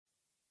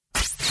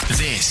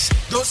This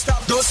don't stop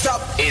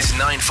is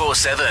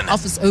 947.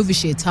 Office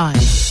overshare time.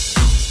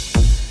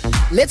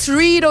 Let's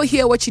read or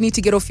hear what you need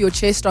to get off your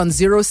chest on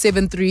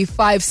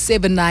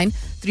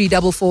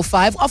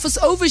 073-579-3445. Office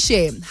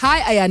overshare. Hi,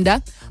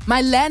 Ayanda.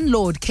 My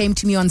landlord came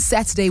to me on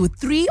Saturday with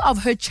 3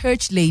 of her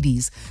church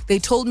ladies. They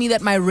told me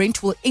that my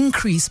rent will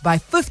increase by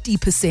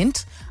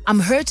 50%. I'm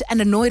hurt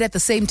and annoyed at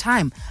the same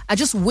time. I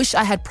just wish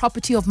I had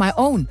property of my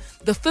own.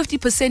 The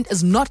 50%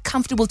 is not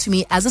comfortable to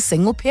me as a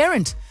single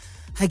parent.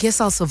 I guess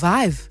I'll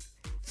survive.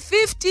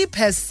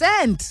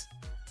 50%?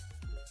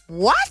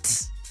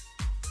 What?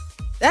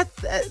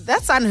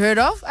 That's unheard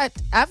of.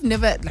 I've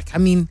never,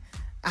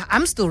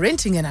 I'm still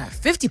renting and a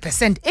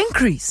 50%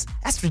 increase.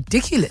 That's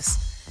ridiculous.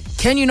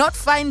 Can you not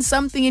find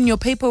something in your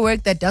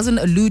paperwork that doesn't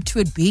allude to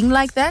it being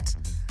like that?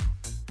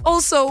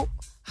 Also,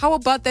 how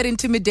about that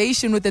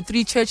intimidation with the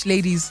 3 church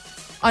ladies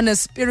on a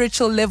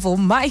spiritual level?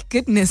 My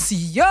goodness,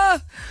 yeah.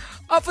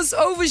 Office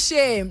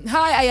overshare.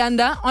 Hi,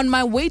 Ayanda. On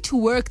my way to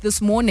work this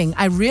morning,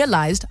 I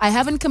realized I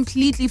haven't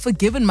completely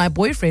forgiven my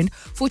boyfriend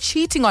for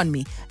cheating on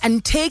me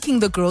and taking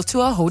the girl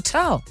to a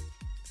hotel.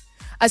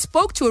 I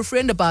spoke to a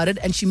friend about it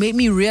and she made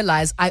me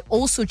realize I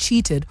also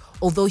cheated,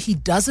 although he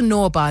doesn't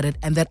know about it,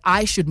 and that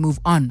I should move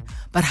on.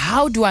 But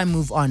how do I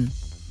move on?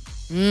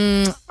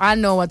 I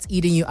know what's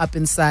eating you up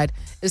inside.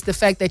 It's the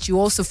fact that you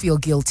also feel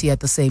guilty at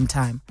the same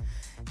time.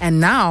 And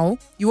now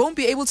you won't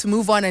be able to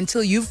move on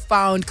until you've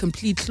found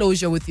complete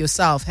closure with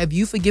yourself. Have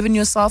you forgiven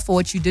yourself for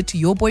what you did to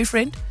your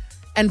boyfriend?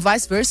 And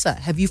vice versa.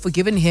 Have you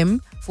forgiven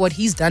him for what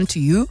he's done to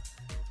you?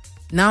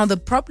 Now the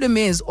problem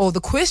is, or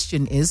the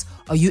question is,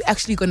 are you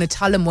actually going to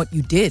tell him what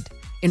you did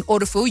in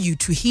order for you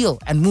to heal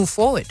and move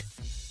forward?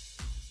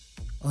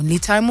 Only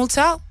time will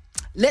tell.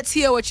 Let's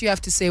hear what you have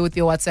to say with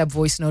your WhatsApp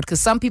voice note, because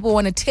some people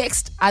want to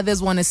text,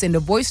 others want to send a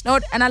voice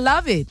note, and I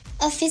love it.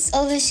 Office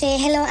overshare.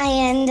 Hello,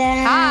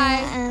 Ayanda.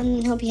 Hi.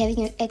 Hope you're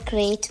having a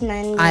great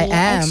Monday. I am. I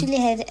actually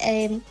had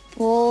a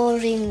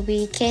boring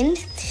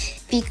weekend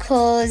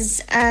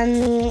because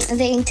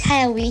the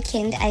entire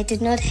weekend I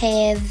did not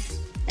have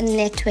a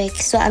network.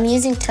 So I'm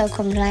using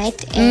Telkom, right?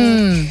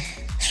 And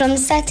from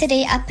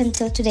Saturday up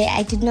until today,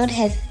 I did not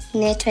have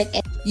network.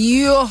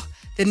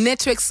 The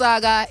network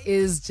saga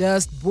is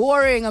just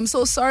boring. I'm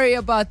so sorry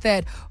about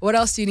that. What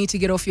else do you need to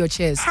get off your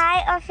chest?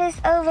 Hi, Office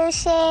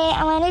overshare.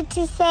 I wanted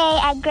to say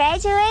I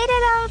graduated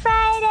on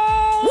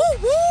Friday.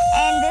 Woo-hoo!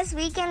 And this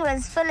weekend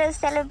was full of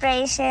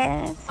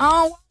celebrations.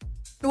 Oh,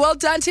 well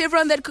done to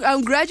everyone that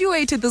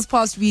graduated this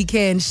past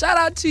weekend. Shout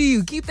out to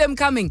you. Keep them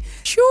coming.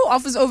 Sure,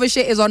 Office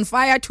overshare is on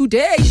fire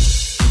today.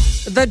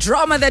 The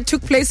drama that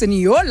took place in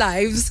your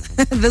lives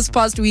this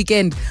past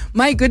weekend.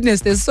 My goodness,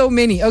 there's so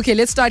many. Okay,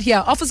 let's start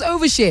here. Office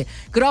overshare.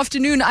 Good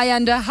afternoon,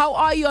 Ayanda. How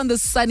are you on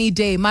this sunny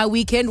day? My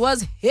weekend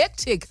was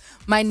hectic.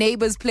 My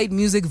neighbors played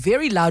music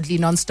very loudly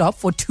nonstop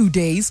for 2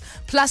 days.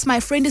 Plus,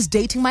 my friend is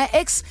dating my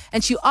ex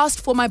and she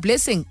asked for my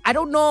blessing. I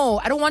don't know.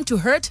 I don't want to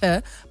hurt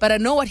her, but I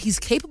know what he's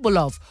capable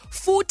of.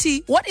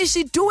 40, what is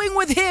she doing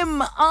with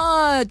him?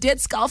 Dead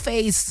skull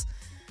face.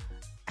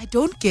 I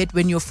don't get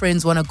when your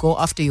friends want to go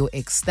after your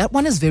ex. That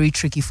one is very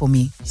tricky for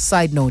me.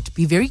 Side note,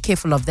 be very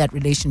careful of that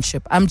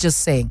relationship. I'm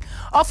just saying.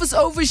 Office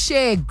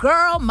overshare.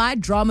 Girl, my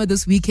drama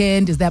this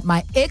weekend is that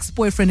my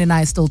ex-boyfriend and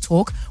I still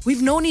talk.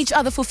 We've known each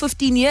other for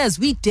 15 years.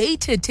 We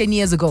dated 10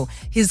 years ago.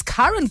 His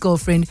current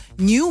girlfriend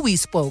knew we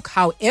spoke.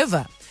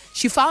 However,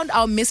 she found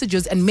our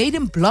messages and made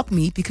him block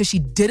me because she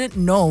didn't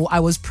know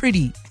I was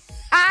pretty.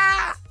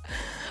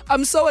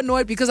 I'm so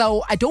annoyed because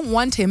I don't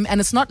want him, and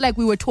it's not like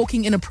we were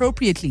talking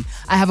inappropriately.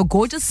 I have a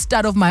gorgeous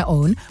stud of my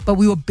own, but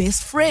we were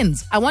best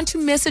friends. I want to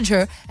message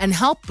her and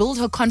help build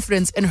her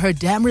confidence in her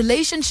damn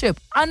relationship.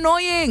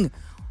 Annoying.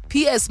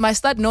 P.S. My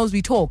stud knows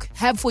we talk.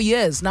 Have for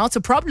years. Now it's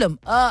a problem.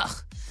 Ugh.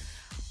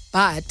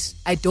 But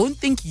I don't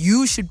think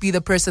you should be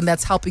the person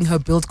that's helping her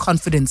build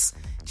confidence.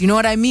 Do you know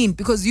what I mean?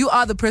 Because you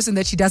are the person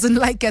that she doesn't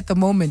like at the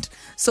moment.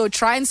 So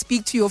try and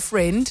speak to your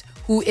friend,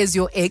 who is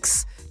your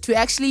ex, to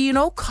actually,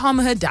 calm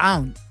her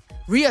down.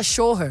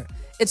 Reassure her.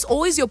 It's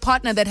always your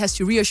partner that has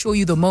to reassure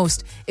you the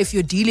most if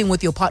you're dealing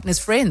with your partner's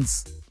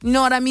friends. You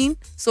know what I mean?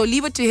 So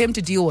leave it to him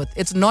to deal with.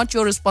 It's not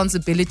your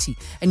responsibility.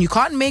 And you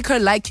can't make her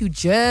like you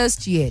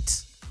just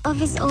yet.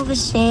 Office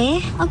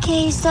overshare.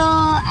 Okay, so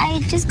I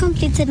just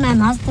completed my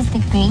master's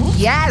degree.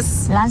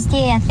 Yes. Last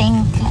year, I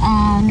think,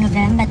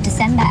 November,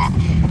 December.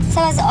 So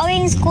I was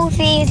owing school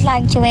fees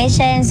like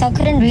tuition, so I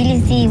couldn't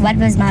really see what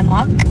was my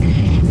mark.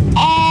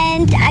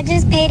 And I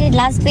just paid it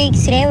last week.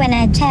 Today when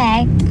I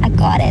checked, I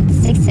got it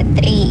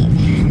 63.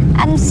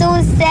 I'm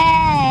so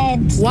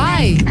sad.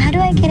 Why? How do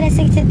I get a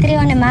 63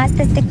 on a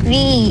master's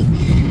degree?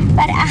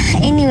 But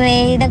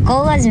anyway, the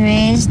goal was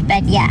reached.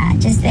 But yeah,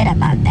 just said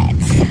about that.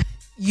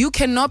 You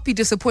cannot be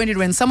disappointed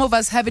when some of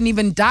us haven't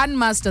even done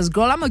masters.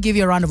 Girl, I'm going to give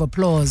you a round of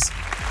applause.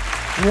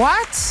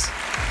 What?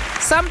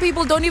 Some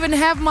people don't even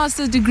have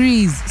master's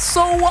degrees.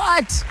 So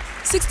what?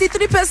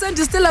 63%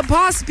 is still a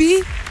pass,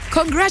 B.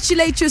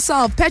 Congratulate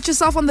yourself. Pat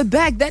yourself on the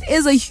back. That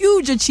is a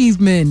huge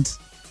achievement.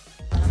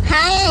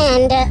 Hi,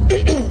 and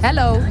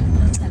Hello.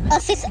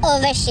 Office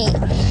overshare.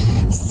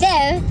 So,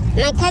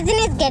 My cousin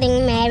is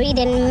getting married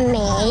in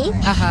May.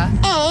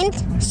 And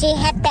she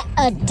had the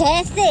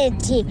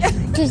audacity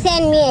to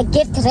send me a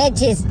gift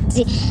registry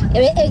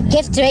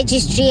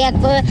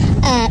for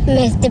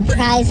Mr.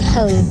 Price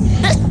home.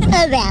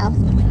 Oh well,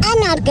 I'm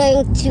not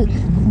going to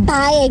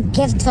buy a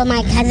gift for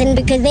my cousin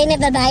because they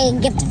never buy a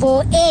gift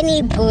for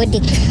anybody.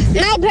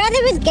 My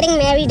brother was getting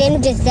married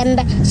in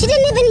December. She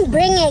didn't even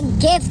bring a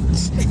gift.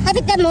 Have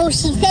it the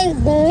most, she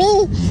sends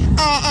me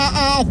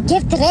a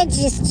gift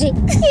registry.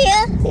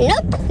 Yeah,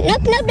 nope.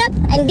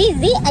 And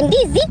easy,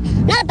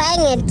 not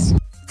buying it.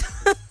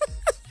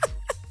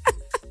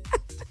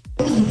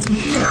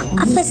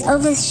 Office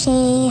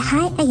Overshare.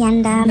 Hi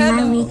Ayanda.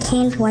 My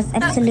weekend was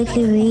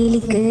absolutely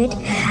really good.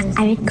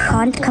 I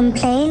can't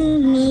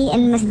complain. Me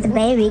and Mr.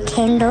 Bay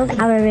rekindled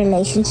our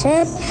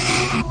relationship.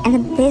 And the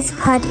best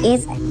part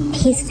is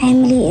his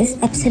family is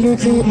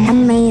absolutely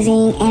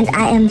amazing, and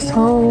I am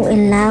so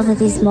in love with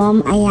his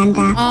mom,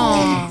 Ayanda.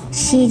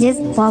 She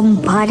just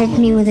bombarded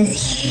me with this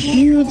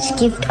huge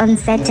gift on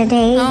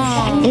Saturday.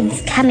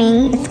 It's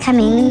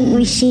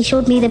coming. She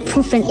showed me the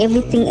proof and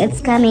everything.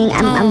 It's coming.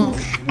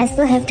 I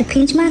still have to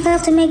pinch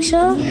myself to make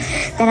sure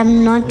that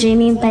I'm not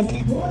dreaming, but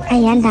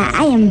Ayanda,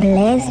 I am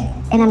blessed,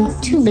 and I'm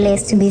too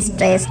blessed to be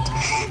stressed.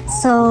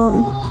 So,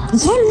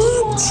 yeah,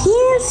 man,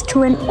 cheers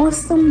to an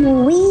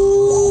awesome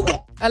week.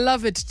 I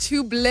love it.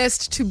 Too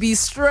blessed to be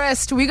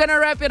stressed. We're going to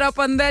wrap it up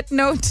on that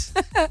note.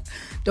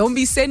 Don't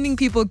be sending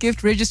people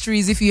gift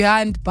registries if you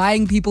aren't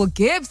buying people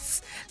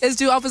gifts. Let's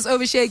do Office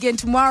Overshare again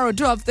tomorrow,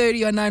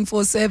 12:30 on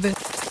 947.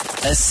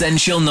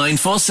 Essential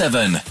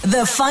 947.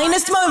 The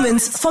finest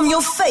moments from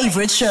your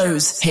favorite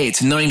shows. Hit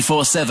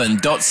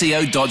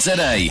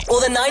 947.co.za.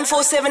 Or the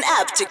 947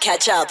 app to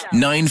catch up.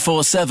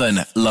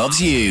 947 loves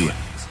you.